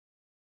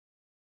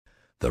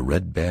The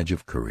Red Badge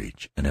of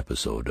Courage, an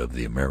episode of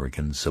the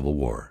American Civil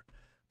War,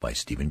 by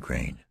Stephen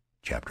Crane.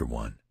 Chapter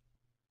 1.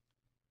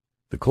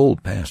 The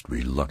cold passed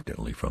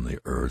reluctantly from the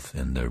earth,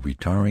 and the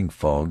retiring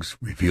fogs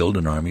revealed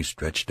an army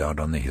stretched out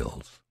on the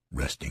hills,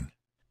 resting.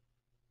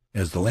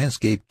 As the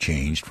landscape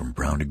changed from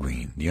brown to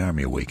green, the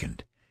army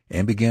awakened,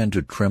 and began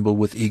to tremble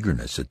with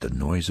eagerness at the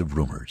noise of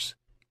rumors.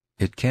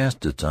 It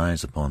cast its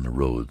eyes upon the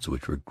roads,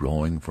 which were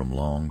growing from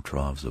long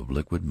troughs of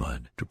liquid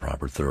mud to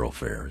proper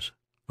thoroughfares.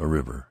 A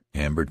river,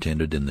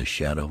 amber-tinted in the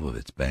shadow of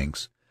its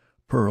banks,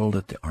 purled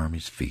at the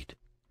army's feet,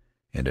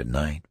 and at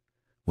night,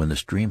 when the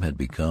stream had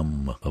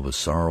become of a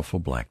sorrowful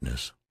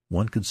blackness,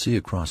 one could see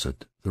across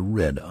it the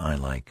red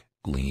eye-like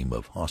gleam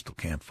of hostile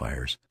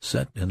campfires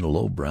set in the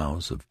low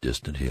brows of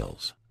distant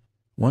hills.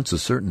 Once a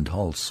certain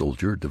tall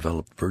soldier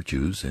developed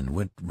virtues and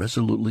went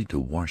resolutely to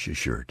wash his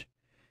shirt.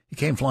 He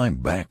came flying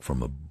back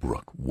from a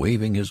brook,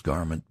 waving his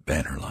garment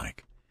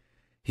banner-like.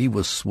 He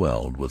was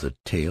swelled with a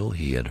tale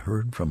he had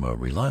heard from a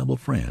reliable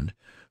friend,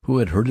 who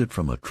had heard it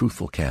from a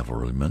truthful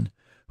cavalryman,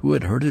 who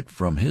had heard it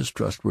from his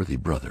trustworthy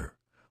brother,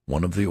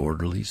 one of the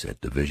orderlies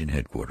at division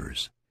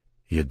headquarters.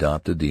 He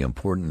adopted the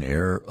important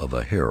air of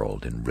a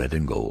herald in red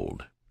and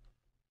gold.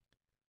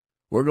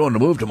 "We're going to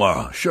move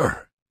tomorrow,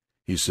 sure,"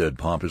 he said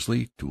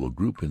pompously to a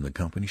group in the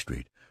company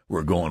street.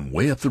 "We're going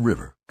way up the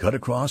river, cut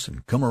across,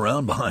 and come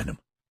around behind 'em."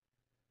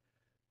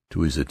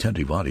 To his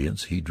attentive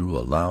audience he drew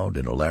a loud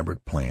and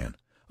elaborate plan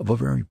of a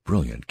very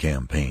brilliant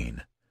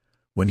campaign.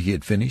 When he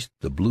had finished,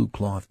 the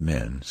blue-cloth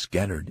men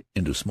scattered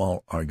into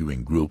small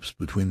arguing groups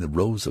between the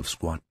rows of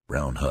squat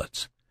brown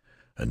huts.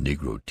 A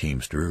negro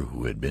teamster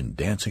who had been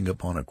dancing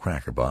upon a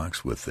cracker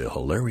box with the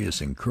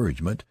hilarious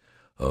encouragement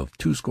of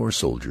 20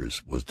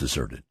 soldiers was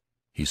deserted.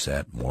 He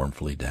sat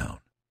mournfully down.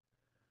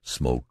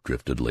 Smoke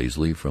drifted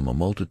lazily from a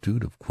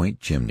multitude of quaint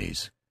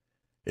chimneys.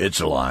 "It's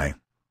a lie,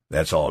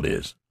 that's all it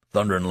is,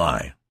 thunderin'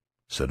 lie,"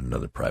 said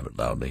another private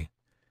loudly.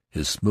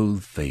 His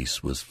smooth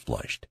face was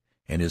flushed,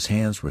 and his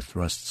hands were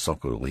thrust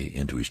sulkily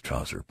into his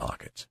trouser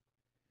pockets.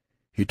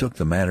 He took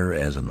the matter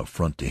as an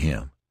affront to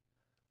him.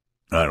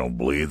 "I don't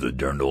believe the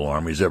derned old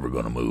army's ever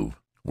going to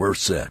move. We're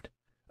set.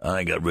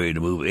 I got ready to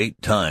move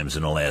 8 times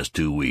in the last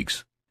 2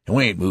 weeks, and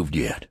we ain't moved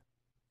yet."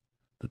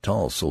 The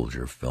tall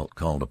soldier felt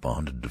called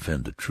upon to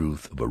defend the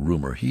truth of a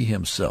rumor he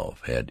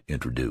himself had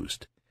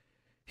introduced.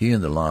 He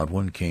and the loud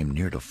one came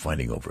near to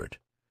fighting over it.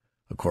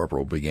 A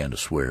corporal began to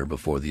swear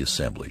before the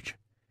assemblage.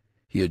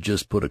 He had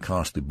just put a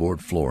costly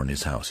board floor in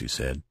his house, he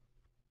said.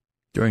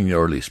 During the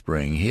early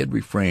spring he had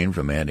refrained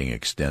from adding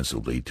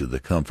extensively to the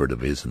comfort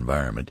of his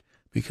environment,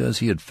 because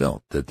he had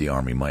felt that the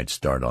army might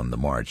start on the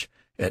march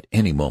at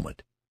any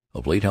moment.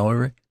 Of late,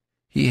 however,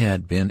 he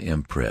had been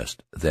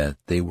impressed that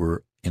they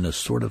were in a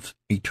sort of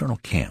eternal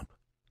camp.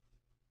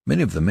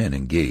 Many of the men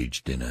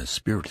engaged in a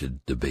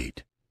spirited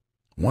debate.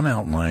 One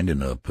outlined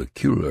in a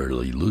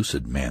peculiarly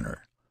lucid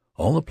manner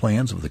all the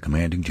plans of the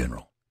commanding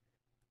general.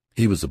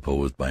 He was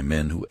opposed by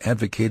men who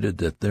advocated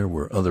that there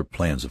were other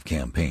plans of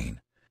campaign.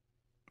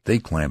 They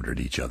clamored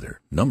at each other,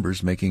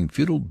 numbers making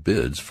futile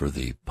bids for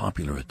the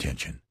popular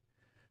attention.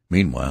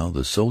 Meanwhile,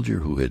 the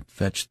soldier who had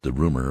fetched the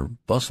rumor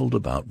bustled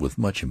about with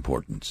much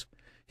importance.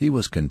 He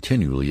was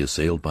continually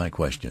assailed by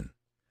question.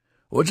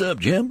 "What's up,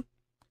 Jim?"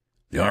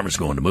 "The army's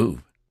going to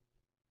move."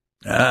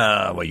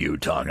 "Ah, what you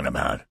talking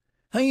about?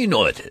 How you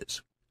know it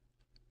is?"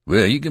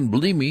 "Well, you can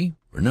believe me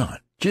or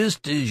not,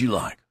 just as you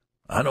like.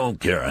 I don't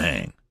care a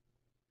hang."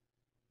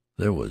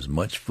 There was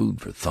much food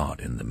for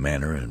thought in the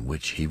manner in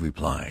which he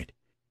replied.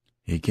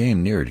 He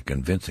came near to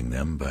convincing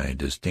them by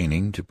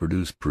disdaining to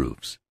produce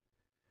proofs.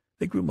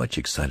 They grew much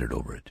excited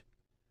over it.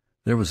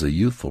 There was a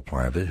youthful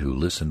private who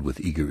listened with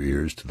eager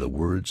ears to the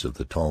words of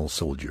the tall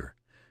soldier,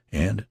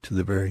 and to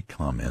the very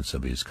comments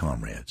of his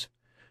comrades.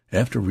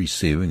 After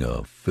receiving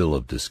a fill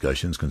of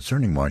discussions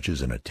concerning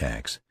marches and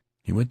attacks,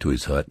 he went to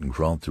his hut and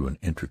crawled through an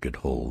intricate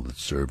hole that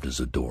served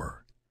as a door.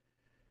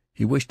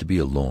 He wished to be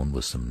alone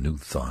with some new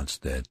thoughts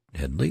that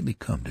had lately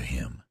come to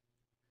him.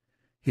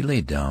 He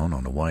lay down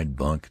on a wide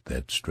bunk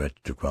that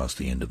stretched across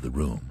the end of the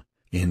room.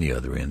 In the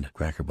other end,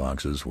 cracker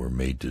boxes were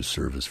made to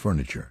serve as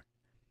furniture.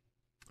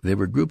 They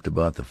were grouped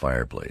about the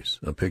fireplace.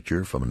 A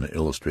picture from an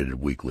illustrated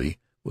weekly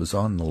was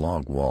on the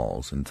log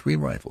walls, and 3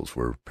 rifles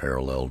were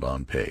paralleled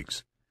on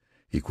pegs.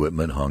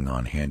 Equipment hung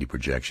on handy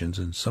projections,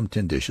 and some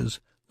tin dishes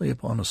lay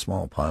upon a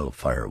small pile of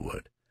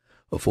firewood.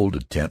 A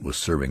folded tent was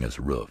serving as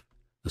a roof.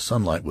 The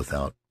sunlight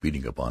without,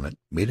 beating upon it,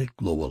 made it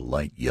glow a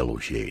light yellow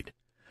shade.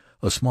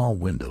 A small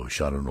window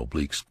shot an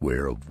oblique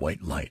square of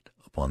white light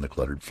upon the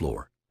cluttered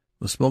floor.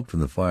 The smoke from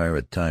the fire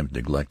at times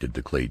neglected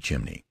the clay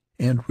chimney,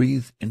 and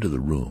wreathed into the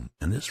room,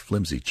 and this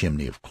flimsy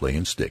chimney of clay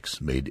and sticks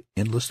made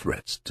endless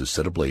threats to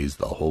set ablaze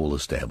the whole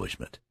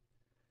establishment.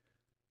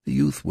 The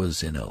youth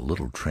was in a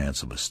little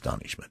trance of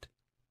astonishment.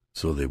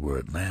 So they were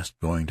at last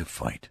going to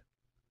fight.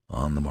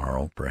 On the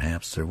morrow,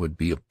 perhaps, there would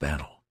be a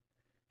battle,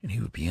 and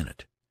he would be in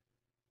it.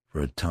 For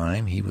a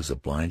time he was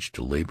obliged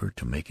to labor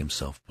to make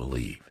himself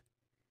believe.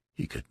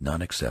 He could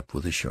not accept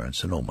with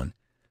assurance an omen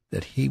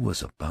that he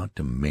was about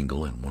to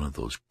mingle in one of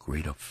those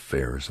great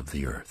affairs of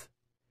the earth.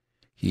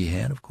 He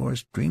had, of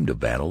course, dreamed of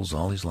battles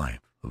all his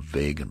life, of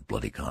vague and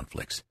bloody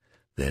conflicts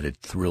that had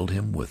thrilled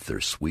him with their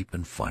sweep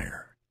and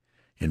fire.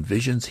 In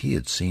visions he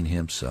had seen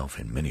himself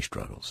in many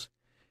struggles.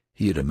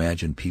 He had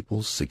imagined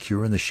peoples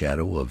secure in the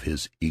shadow of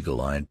his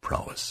eagle-eyed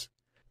prowess.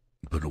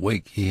 But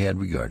awake he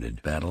had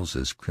regarded battles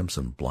as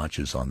crimson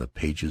blotches on the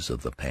pages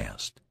of the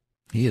past.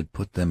 He had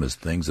put them as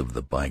things of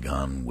the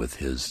bygone with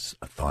his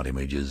thought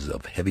images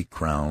of heavy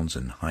crowns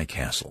and high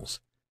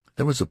castles.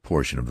 There was a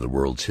portion of the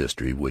world's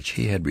history which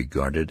he had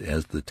regarded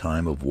as the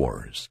time of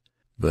wars,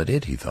 but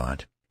it, he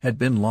thought, had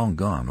been long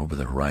gone over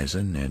the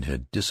horizon and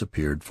had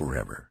disappeared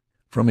forever.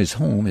 From his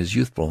home his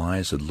youthful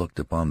eyes had looked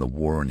upon the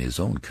war in his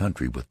own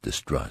country with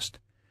distrust.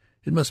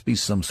 It must be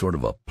some sort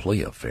of a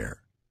play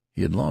affair.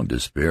 He had long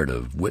despaired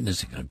of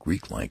witnessing a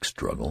Greek-like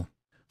struggle.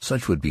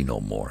 Such would be no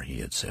more, he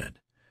had said.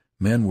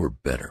 Men were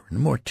better and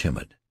more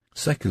timid.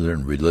 Secular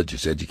and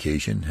religious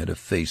education had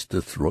effaced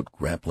the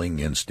throat-grappling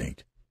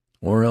instinct,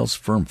 or else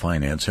firm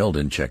finance held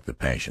in check the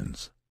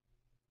passions.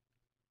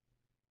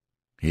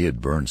 He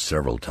had burned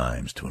several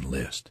times to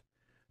enlist.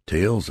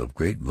 Tales of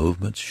great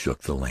movements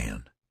shook the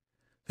land.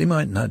 They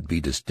might not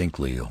be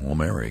distinctly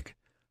Homeric,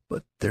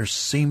 but there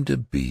seemed to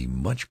be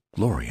much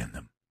glory in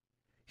them.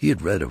 He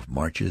had read of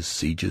marches,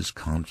 sieges,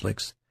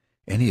 conflicts,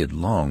 and he had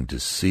longed to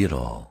see it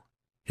all.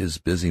 His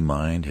busy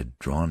mind had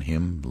drawn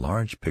him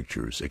large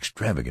pictures,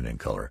 extravagant in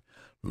color,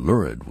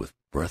 lurid with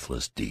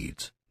breathless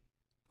deeds.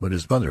 But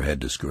his mother had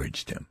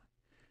discouraged him.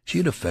 She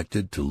had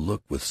affected to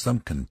look with some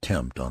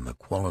contempt on the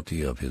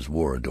quality of his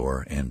war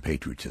ardor and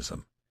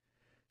patriotism.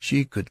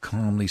 She could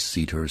calmly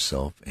seat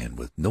herself and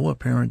with no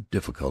apparent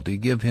difficulty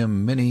give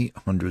him many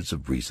hundreds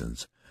of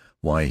reasons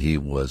why he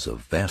was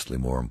of vastly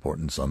more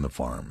importance on the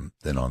farm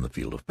than on the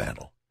field of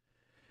battle.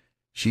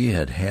 She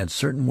had had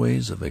certain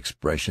ways of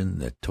expression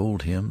that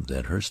told him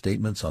that her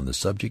statements on the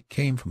subject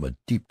came from a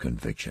deep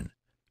conviction.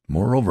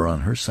 Moreover,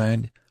 on her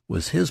side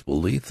was his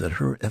belief that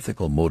her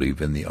ethical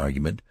motive in the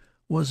argument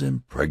was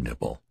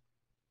impregnable.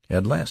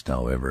 At last,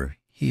 however,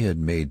 he had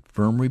made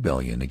firm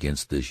rebellion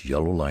against this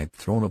yellow light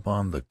thrown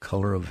upon the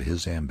color of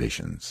his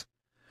ambitions.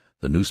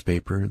 The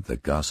newspaper, the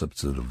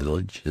gossips of the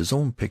village, his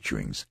own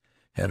picturings,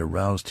 had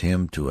aroused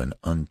him to an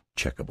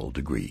uncheckable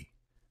degree.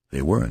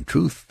 They were, in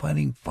truth,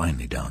 fighting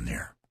finely down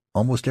there.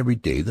 Almost every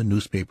day the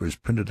newspapers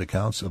printed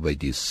accounts of a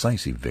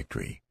decisive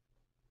victory.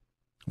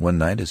 One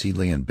night, as he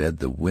lay in bed,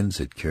 the winds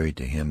had carried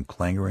to him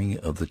clanging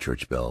of the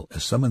church bell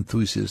as some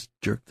enthusiast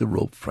jerked the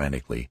rope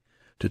frantically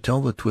to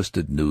tell the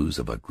twisted news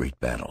of a great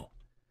battle.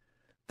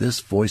 This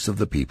voice of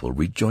the people,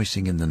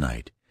 rejoicing in the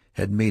night,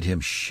 had made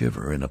him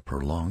shiver in a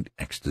prolonged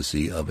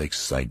ecstasy of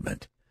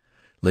excitement.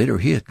 Later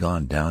he had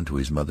gone down to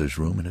his mother's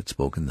room and had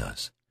spoken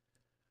thus.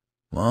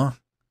 "Ma,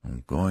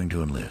 I'm going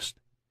to enlist."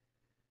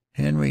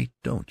 "Henry,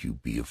 don't you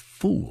be a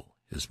fool,"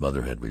 his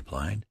mother had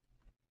replied.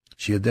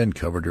 She had then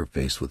covered her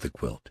face with the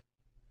quilt.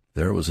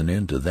 There was an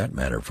end to that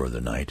matter for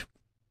the night.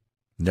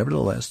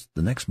 Nevertheless,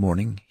 the next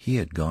morning he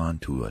had gone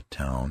to a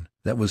town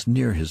that was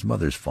near his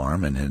mother's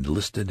farm and had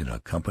enlisted in a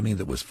company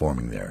that was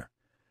forming there.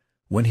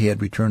 When he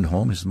had returned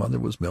home, his mother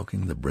was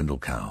milking the brindle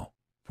cow.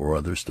 4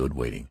 others stood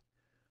waiting.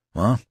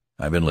 "Ma,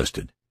 I've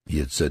enlisted," he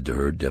had said to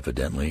her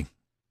diffidently.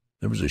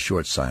 There was a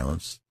short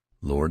silence.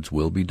 "Lord's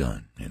will be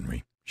done,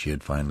 Henry," she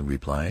had finally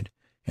replied,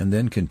 and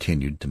then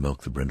continued to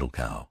milk the brindle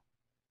cow.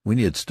 When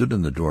he had stood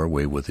in the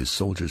doorway with his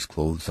soldier's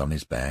clothes on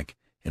his back,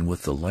 and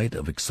with the light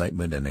of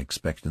excitement and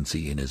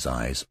expectancy in his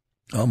eyes,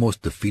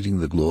 almost defeating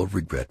the glow of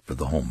regret for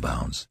the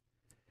homebounds,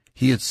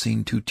 he had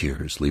seen 2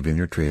 tears leaving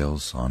their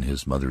trails on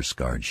his mother's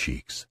scarred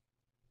cheeks.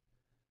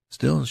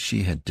 Still,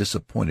 she had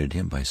disappointed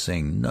him by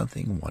saying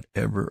nothing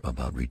whatever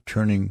about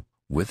returning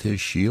with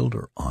his shield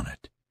or on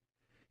it.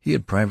 He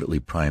had privately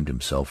primed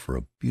himself for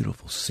a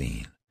beautiful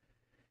scene.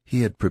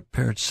 He had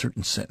prepared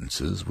certain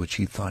sentences which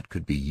he thought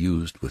could be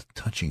used with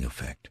touching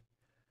effect,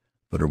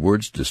 but her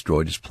words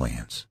destroyed his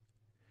plans.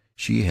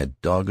 She had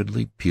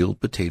doggedly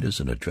peeled potatoes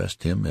and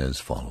addressed him as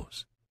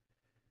follows.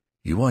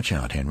 "You watch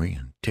out, Henry,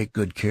 and take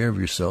good care of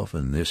yourself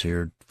in this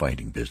here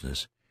fighting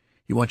business.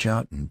 You watch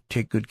out and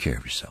take good care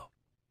of yourself.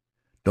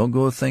 Don't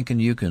go thinking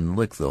you can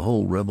lick the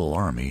whole rebel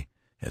army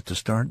at the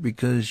start,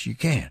 because you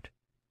can't.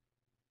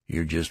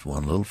 You're just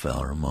one little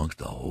feller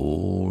amongst a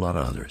whole lot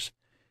of others,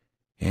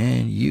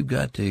 and you've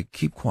got to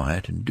keep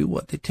quiet and do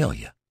what they tell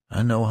you.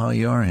 I know how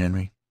you are,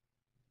 Henry.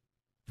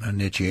 I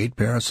knit you 8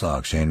 pair of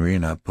socks, Henry,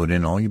 and I put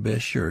in all your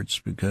best shirts,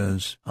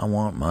 because I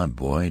want my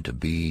boy to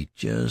be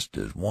just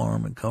as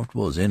warm and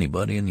comfortable as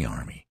anybody in the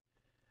army.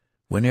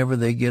 Whenever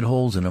they get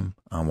holes in 'em,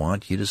 I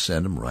want you to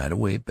send 'em right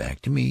away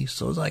back to me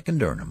so's I can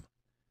darn 'em.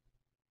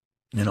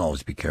 And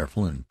always be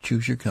careful and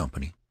choose your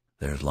company.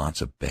 There's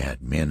lots of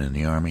bad men in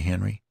the army,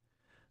 Henry.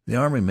 The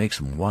army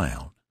makes 'em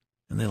wild,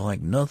 and they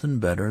like nothing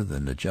better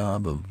than the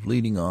job of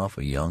leading off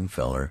a young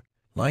feller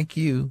like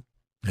you,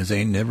 as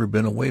ain't never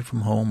been away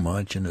from home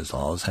much and has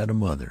always had a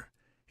mother,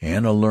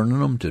 and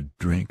a-learnin' 'em to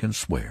drink and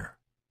swear.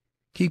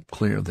 Keep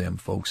clear of them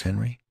folks,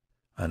 Henry.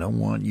 I don't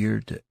want yer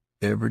to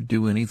ever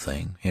do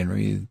anything,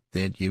 Henry,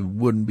 that you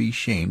wouldn't be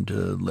 'shamed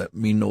to let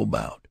me know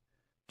about.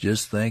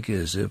 Just think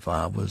as if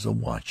I was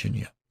a-watchin'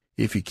 you.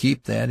 If you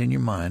keep that in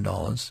your mind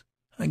allus,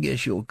 I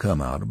guess you'll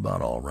come out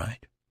about all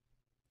right.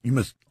 You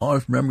must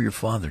always remember your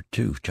father,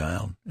 too,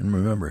 child, and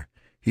remember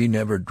he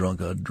never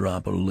drunk a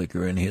drop of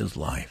liquor in his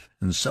life,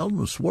 and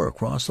seldom swore a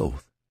cross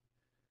oath.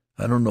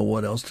 I don't know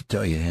what else to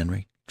tell you,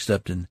 Henry,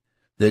 exceptin'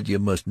 that you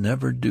must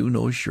never do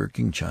no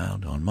shirking,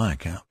 child, on my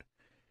account.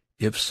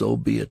 If so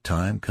be a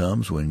time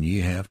comes when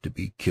ye have to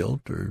be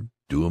kilt or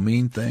do a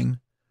mean thing,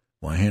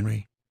 why,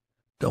 Henry,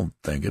 don't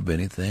think of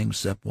anything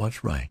except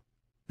what's right,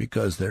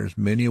 because there's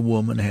many a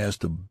woman has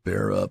to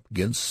bear up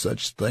against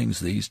such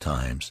things these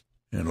times,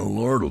 and the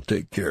Lord'll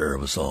take care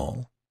of us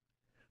all.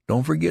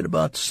 Don't forget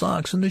about the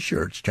socks and the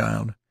shirts,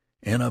 child,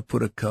 and I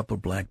put a cup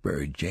of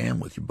blackberry jam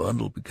with your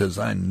bundle because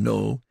I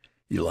know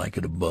you like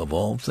it above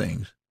all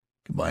things.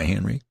 Goodbye,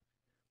 Henry.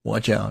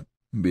 Watch out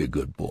and be a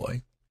good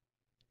boy."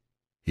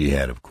 He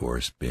had, of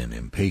course, been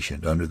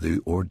impatient under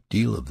the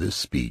ordeal of this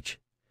speech.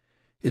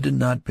 It had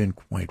not been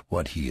quite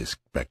what he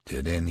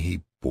expected, and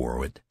he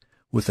bore it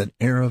with an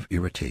air of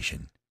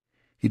irritation.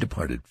 He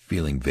departed,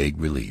 feeling vague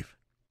relief.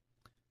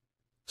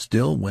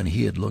 Still, when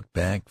he had looked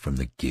back from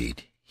the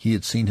gate, he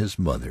had seen his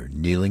mother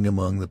kneeling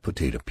among the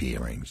potato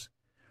parings,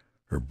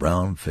 her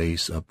brown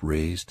face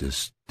upraised,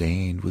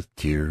 stained with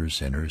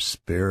tears, and her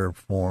spare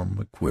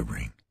form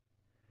quivering.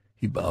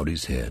 He bowed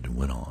his head and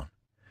went on,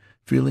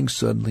 feeling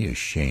suddenly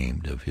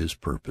ashamed of his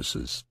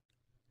purposes.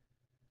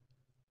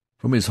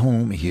 From his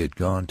home he had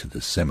gone to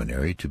the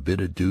seminary to bid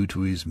adieu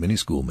to his many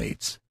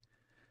schoolmates.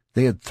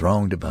 They had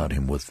thronged about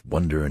him with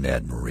wonder and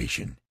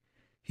admiration.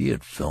 He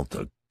had felt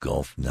the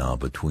gulf now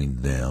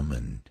between them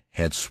and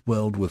had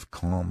swelled with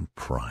calm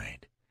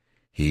pride.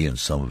 He and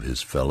some of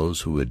his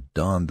fellows who had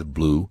donned the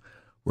blue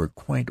were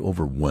quite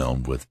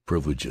overwhelmed with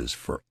privileges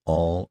for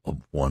all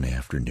of one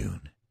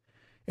afternoon,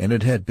 and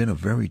it had been a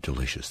very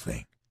delicious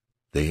thing.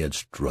 They had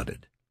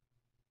strutted.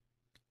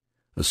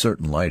 A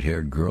certain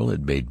light-haired girl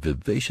had made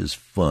vivacious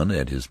fun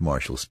at his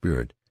martial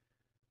spirit,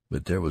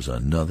 but there was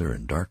another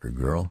and darker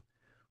girl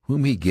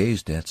whom he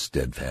gazed at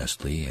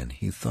steadfastly, and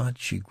he thought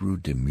she grew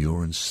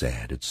demure and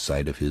sad at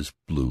sight of his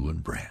blue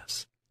and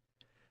brass.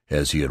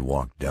 As he had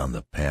walked down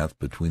the path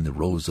between the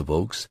rows of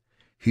oaks,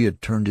 he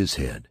had turned his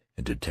head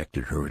and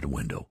detected her at a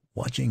window,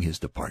 watching his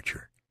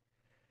departure.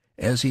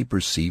 As he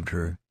perceived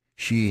her,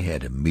 she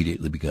had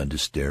immediately begun to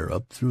stare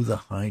up through the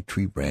high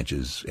tree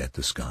branches at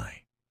the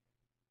sky.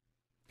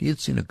 He had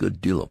seen a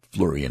good deal of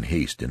flurry and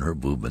haste in her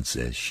movements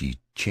as she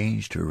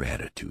changed her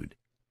attitude.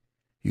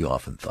 He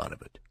often thought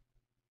of it.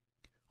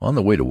 On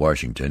the way to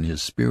Washington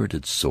his spirit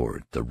had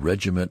soared. The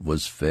regiment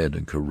was fed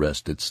and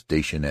caressed at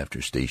station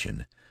after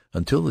station,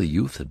 until the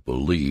youth had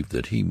believed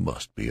that he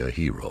must be a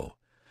hero.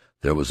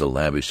 There was a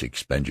lavish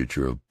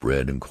expenditure of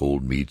bread and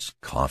cold meats,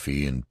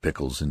 coffee and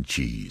pickles and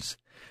cheese,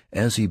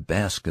 as he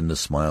basked in the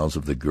smiles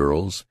of the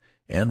girls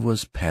and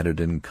was patted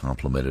and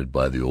complimented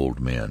by the old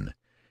men.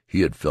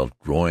 He had felt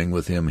growing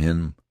within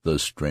him the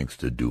strength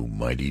to do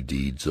mighty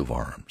deeds of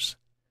arms.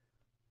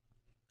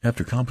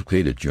 After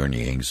complicated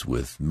journeyings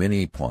with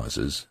many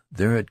pauses,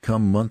 there had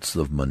come months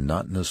of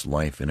monotonous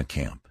life in a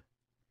camp.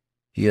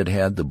 He had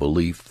had the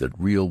belief that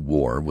real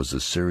war was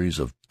a series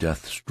of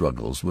death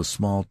struggles with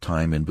small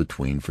time in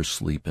between for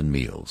sleep and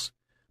meals.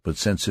 But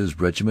since his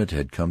regiment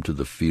had come to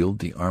the field,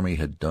 the army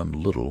had done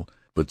little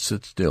but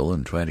sit still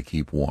and try to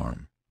keep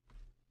warm.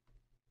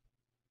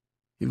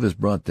 He was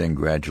brought then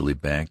gradually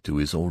back to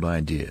his old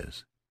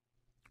ideas.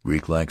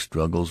 Greek-like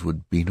struggles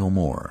would be no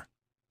more.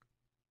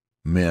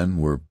 Men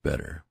were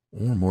better,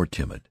 or more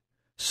timid.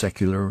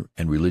 Secular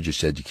and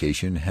religious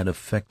education had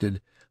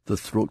affected the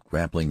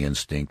throat-grappling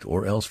instinct,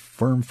 or else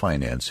firm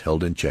finance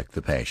held in check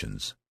the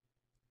passions.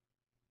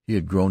 He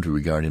had grown to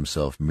regard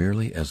himself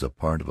merely as a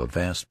part of a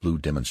vast blue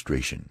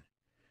demonstration.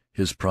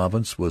 His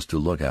province was to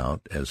look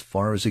out, as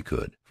far as he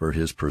could, for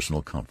his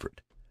personal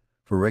comfort.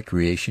 For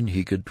recreation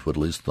he could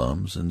twiddle his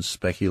thumbs and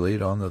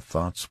speculate on the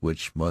thoughts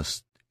which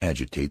must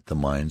agitate the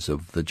minds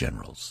of the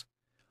generals.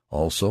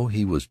 Also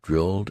he was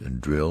drilled and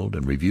drilled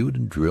and reviewed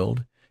and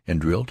drilled and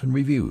drilled and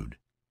reviewed.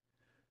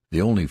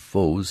 The only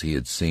foes he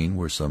had seen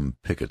were some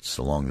pickets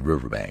along the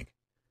river bank.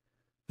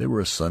 They were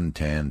a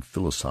sun-tanned,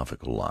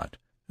 philosophical lot,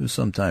 who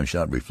sometimes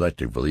shot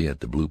reflectively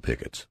at the blue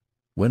pickets.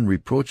 When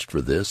reproached for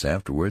this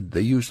afterward,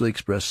 they usually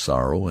expressed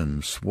sorrow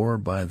and swore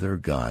by their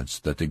gods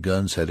that the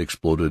guns had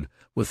exploded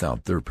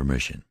without their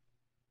permission.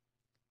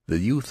 The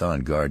youth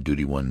on guard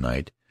duty one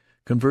night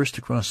conversed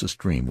across the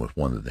stream with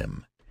one of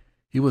them.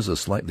 He was a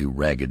slightly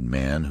ragged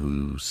man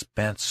who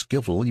spat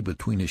skillfully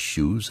between his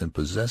shoes and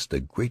possessed a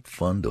great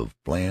fund of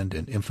bland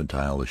and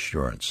infantile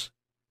assurance.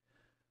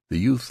 The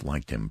youth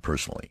liked him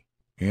personally.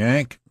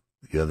 "Yank,"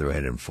 the other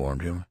had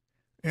informed him,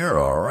 "you're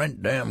a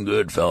right damn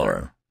good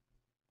feller."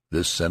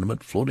 This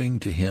sentiment floating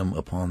to him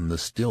upon the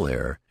still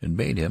air had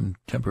made him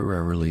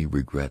temporarily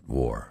regret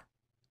war.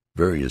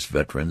 Various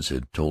veterans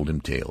had told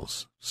him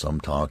tales. Some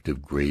talked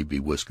of gray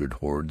bewhiskered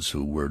hordes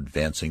who were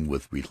advancing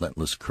with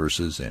relentless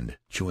curses and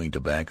chewing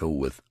tobacco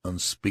with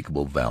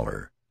unspeakable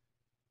valor.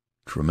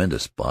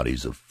 Tremendous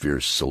bodies of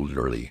fierce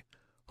soldiery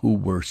who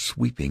were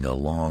sweeping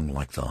along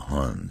like the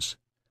Huns.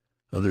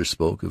 Others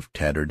spoke of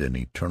tattered and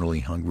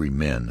eternally hungry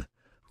men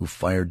who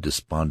fired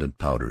despondent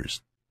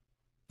powders.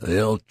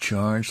 "They'll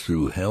charge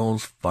through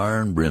hell's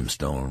fire and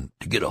brimstone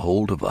to get a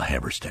hold of a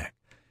haversack,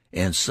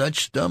 and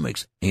such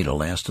stomachs ain't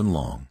a-lastin'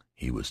 long,"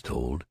 he was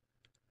told.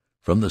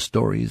 From the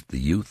stories the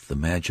youth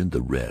imagined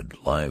the red,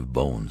 live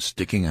bones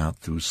sticking out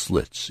through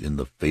slits in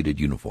the faded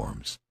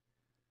uniforms.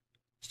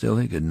 Still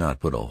he could not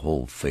put a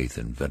whole faith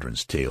in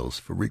veterans' tales,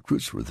 for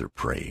recruits were their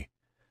prey.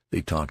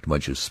 They talked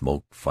much of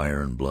smoke,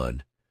 fire, and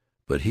blood,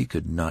 but he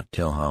could not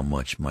tell how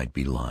much might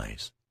be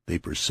lies. They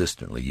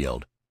persistently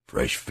yelled,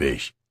 "Fresh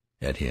fish,"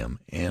 at him,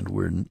 and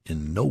were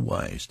in no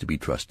wise to be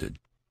trusted.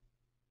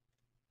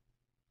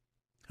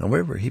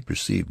 However, he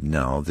perceived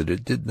now that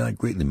it did not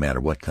greatly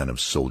matter what kind of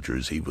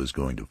soldiers he was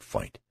going to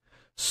fight,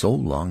 so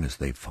long as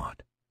they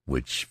fought,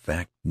 which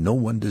fact no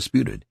one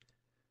disputed.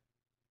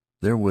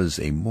 There was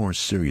a more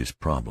serious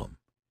problem.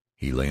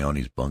 He lay on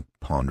his bunk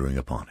pondering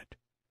upon it.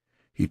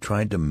 He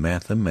tried to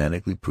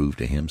mathematically prove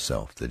to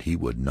himself that he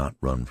would not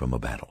run from a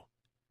battle.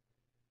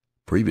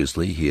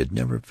 Previously he had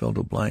never felt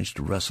obliged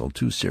to wrestle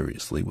too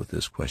seriously with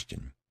this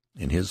question.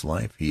 In his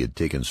life he had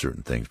taken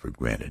certain things for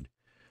granted,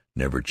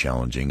 never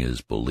challenging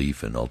his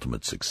belief in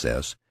ultimate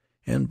success,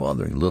 and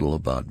bothering little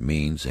about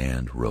means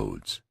and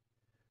roads.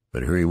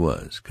 But here he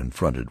was,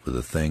 confronted with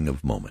a thing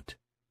of moment.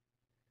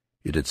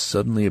 It had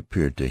suddenly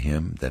appeared to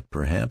him that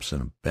perhaps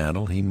in a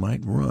battle he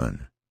might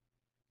run.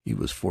 He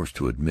was forced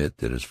to admit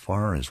that as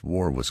far as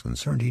war was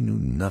concerned he knew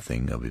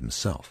nothing of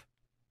himself.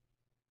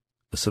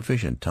 A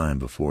sufficient time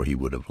before he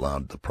would have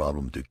allowed the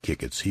problem to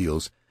kick its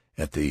heels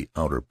at the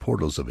outer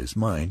portals of his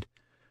mind,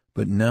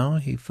 but now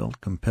he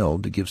felt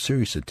compelled to give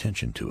serious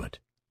attention to it.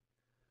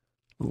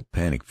 A little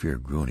panic fear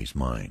grew in his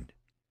mind.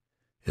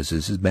 As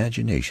his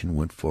imagination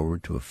went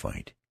forward to a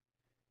fight,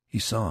 he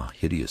saw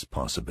hideous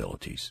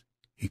possibilities.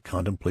 He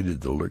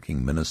contemplated the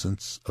lurking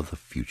menaces of the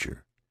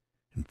future,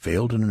 and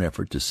failed in an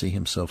effort to see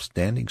himself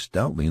standing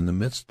stoutly in the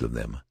midst of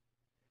them.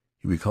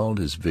 He recalled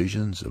his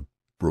visions of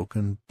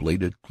broken,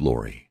 bladed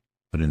glory,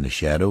 but in the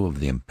shadow of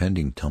the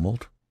impending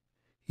tumult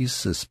he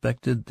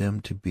suspected them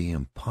to be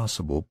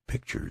impossible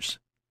pictures.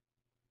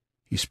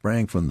 He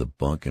sprang from the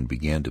bunk and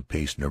began to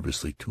pace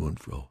nervously to and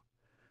fro.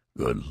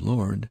 "Good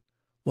Lord,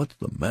 what's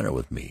the matter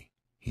with me?"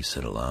 he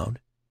said aloud.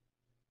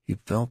 He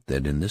felt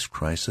that in this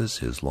crisis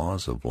his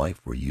laws of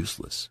life were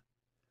useless.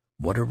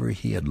 Whatever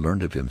he had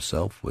learned of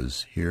himself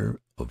was here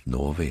of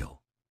no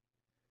avail.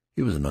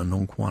 He was an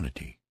unknown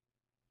quantity.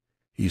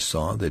 He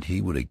saw that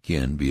he would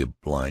again be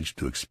obliged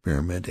to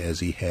experiment as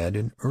he had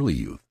in early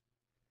youth.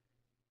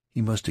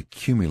 He must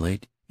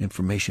accumulate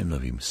information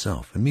of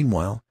himself, and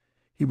meanwhile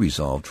he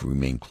resolved to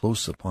remain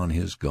close upon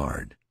his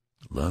guard,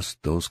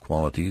 lest those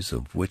qualities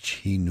of which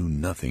he knew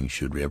nothing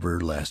should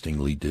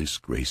everlastingly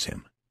disgrace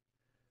him.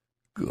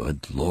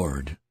 "Good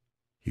Lord,"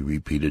 he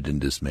repeated in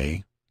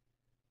dismay.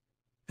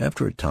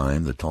 After a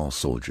time the tall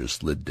soldier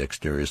slid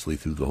dexterously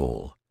through the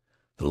hole.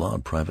 The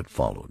loud private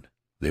followed.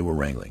 They were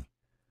wrangling.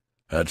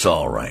 "That's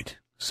all right,"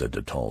 said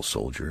the tall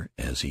soldier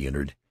as he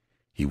entered.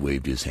 He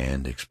waved his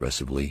hand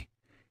expressively.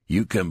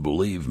 "You can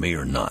believe me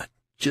or not,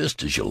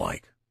 just as you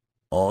like.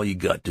 All you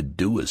got to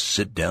do is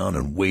sit down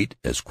and wait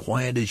as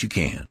quiet as you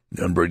can.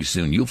 Then pretty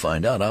soon you'll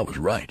find out I was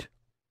right."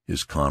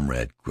 His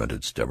comrade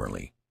grunted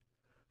stubbornly.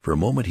 For a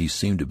moment he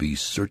seemed to be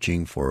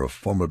searching for a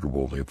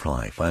formidable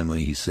reply.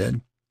 Finally he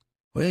said,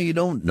 "Well, you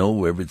don't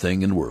know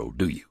everything in the world,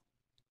 do you?"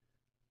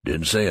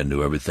 "Didn't say I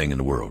knew everything in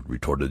the world,"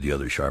 retorted the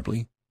other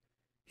sharply.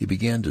 He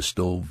began to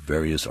stow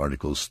various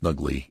articles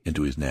snugly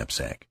into his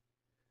knapsack.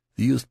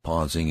 The youth,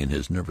 pausing in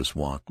his nervous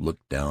walk,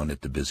 looked down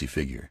at the busy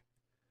figure.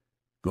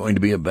 "Going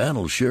to be a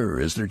battle, sure,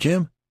 is there,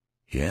 Jim?"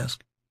 he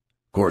asked.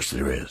 "Course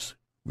there is,"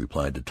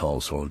 replied the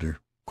tall soldier.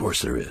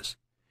 "Course there is.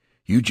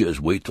 You just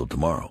wait till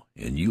tomorrow,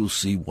 and you'll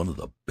see one of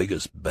the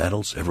biggest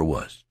battles ever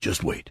was.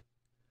 Just wait."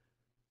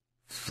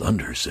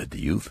 "Thunder," said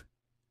the youth.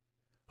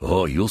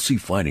 "Oh, you'll see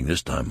fighting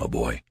this time, my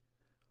boy.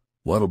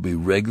 What'll be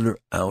regular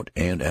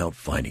out-and-out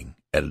fighting,"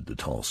 added the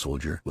tall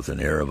soldier, with an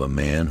air of a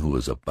man who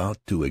was about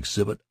to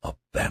exhibit a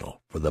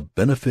battle for the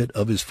benefit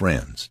of his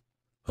friends.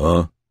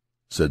 "Huh?"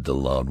 said the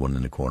loud one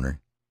in the corner.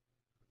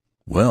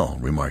 "Well,"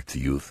 remarked the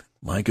youth,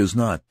 "like as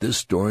not this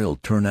story'll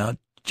turn out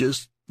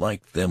just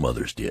like them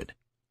others did."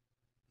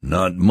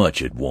 "Not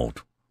much it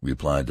won't,"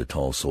 replied the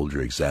tall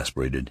soldier,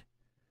 exasperated.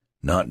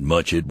 "Not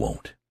much it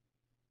won't.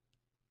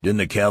 Didn't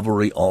the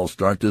cavalry all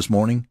start this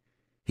morning?"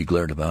 He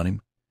glared about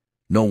him.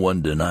 No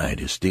one denied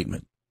his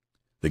statement.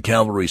 "The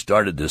cavalry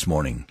started this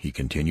morning," he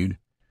continued.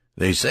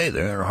 "They say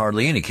there are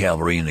hardly any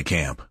cavalry in the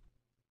camp.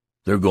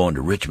 They're going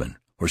to Richmond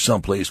or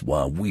someplace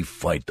while we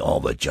fight all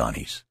the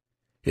Johnnies.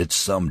 It's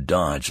some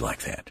dodge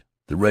like that.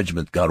 The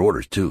regiment's got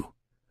orders, too.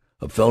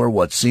 A feller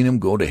what seen 'em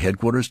go to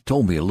headquarters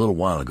told me a little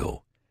while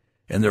ago.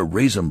 And they're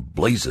raising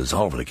blazes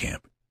all over the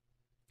camp.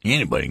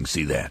 Anybody can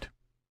see that."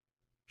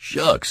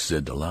 "Shucks,"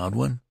 said the loud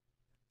one.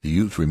 The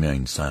youth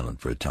remained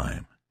silent for a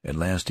time. At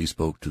last he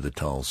spoke to the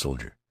tall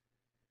soldier.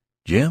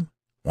 "Jim?"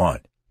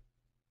 "What?"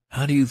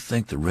 "How do you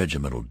think the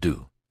regiment'll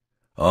do?"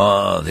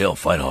 "Oh, they'll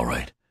fight all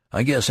right.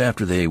 I guess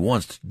after they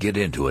once get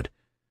into it.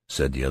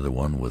 said the other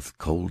one with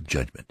cold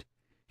judgment.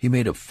 He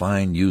made a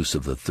fine use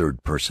of the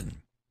third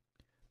person.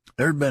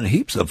 "There's been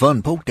heaps of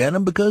fun poked at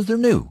 'em because they're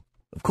new,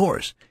 of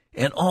course,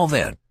 and all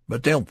that,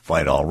 but they'll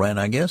fight all right,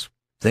 I guess."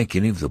 "Think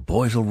any of the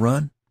boys'll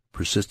run?"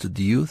 persisted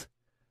the youth.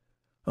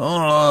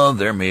 "Oh,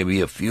 there may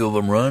be a few of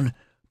 'em run,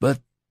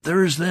 but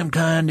there's them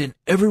kind in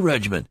every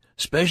regiment,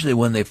 especially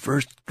when they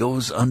first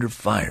goes under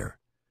fire,"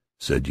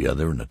 said the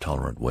other in a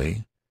tolerant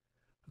way.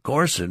 "Of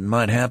course, it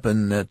might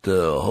happen that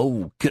the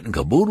whole kit and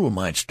caboodle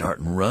might start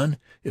and run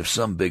if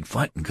some big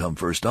fightin' come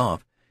first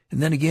off,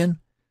 and then again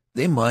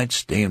they might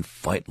stay and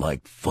fight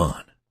like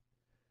fun.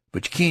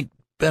 But you can't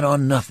bet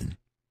on nothin'.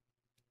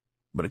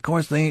 But of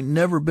course they ain't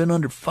never been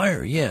under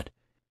fire yet,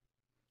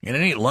 and it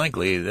ain't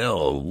likely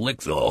they'll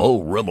lick the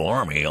whole rebel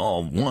army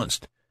all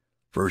onct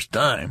first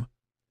time.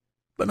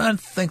 But I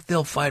think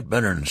they'll fight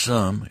better than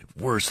some, if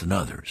worse than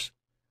others.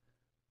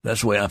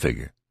 That's the way I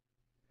figure.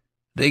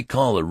 They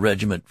call the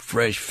regiment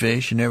fresh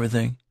fish and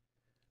everything,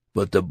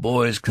 but the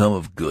boys come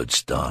of good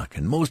stock,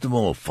 and most of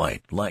 'em'll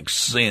fight like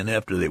sin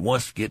after they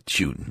once get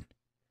shootin',"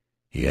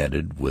 he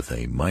added with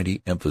a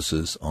mighty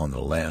emphasis on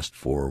the last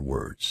 4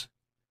 words.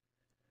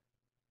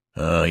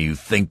 You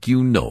think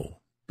you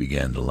know,"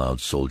 began the loud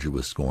soldier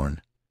with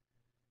scorn.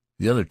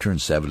 The other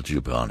turned savagely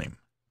upon him.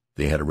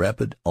 They had a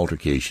rapid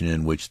altercation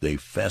in which they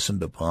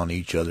fastened upon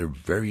each other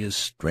various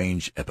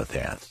strange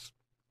epithets.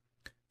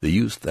 The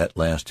youth at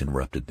last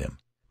interrupted them.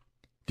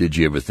 "Did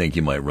you ever think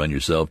you might run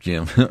yourself,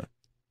 Jim?"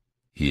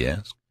 he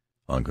asked.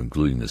 On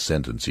concluding the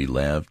sentence he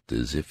laughed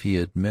as if he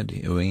had meant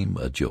to aim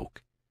a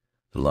joke.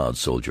 The loud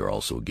soldier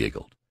also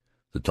giggled.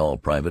 The tall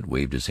private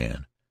waved his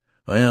hand.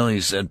 "Well,"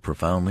 he said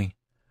profoundly,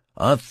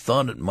 "I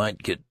thought it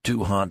might get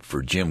too hot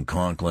for Jim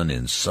Conklin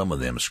in some of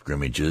them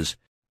scrimmages,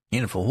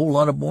 and if a whole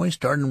lot of boys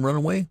started and run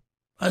away,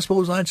 I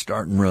suppose I'd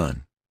start and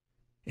run.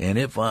 And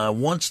if I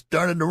once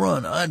started to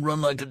run, I'd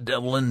run like the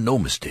devil and no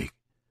mistake.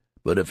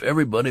 But if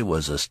everybody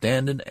was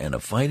a-standin' and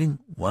a-fighting,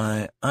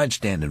 why, I'd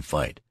stand and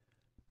fight.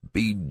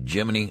 Be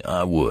Jiminy,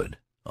 I would.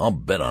 I'll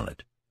bet on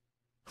it."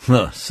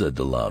 "Huh," said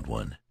the loud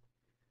one.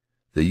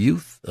 The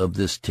youth of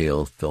this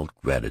tale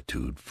felt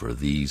gratitude for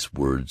these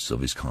words of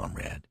his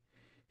comrade.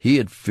 He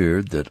had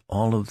feared that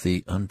all of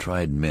the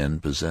untried men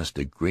possessed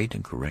a great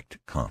and correct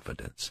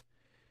confidence.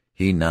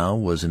 He now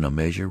was in a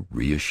measure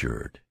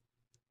reassured.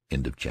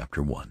 End of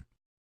chapter 1.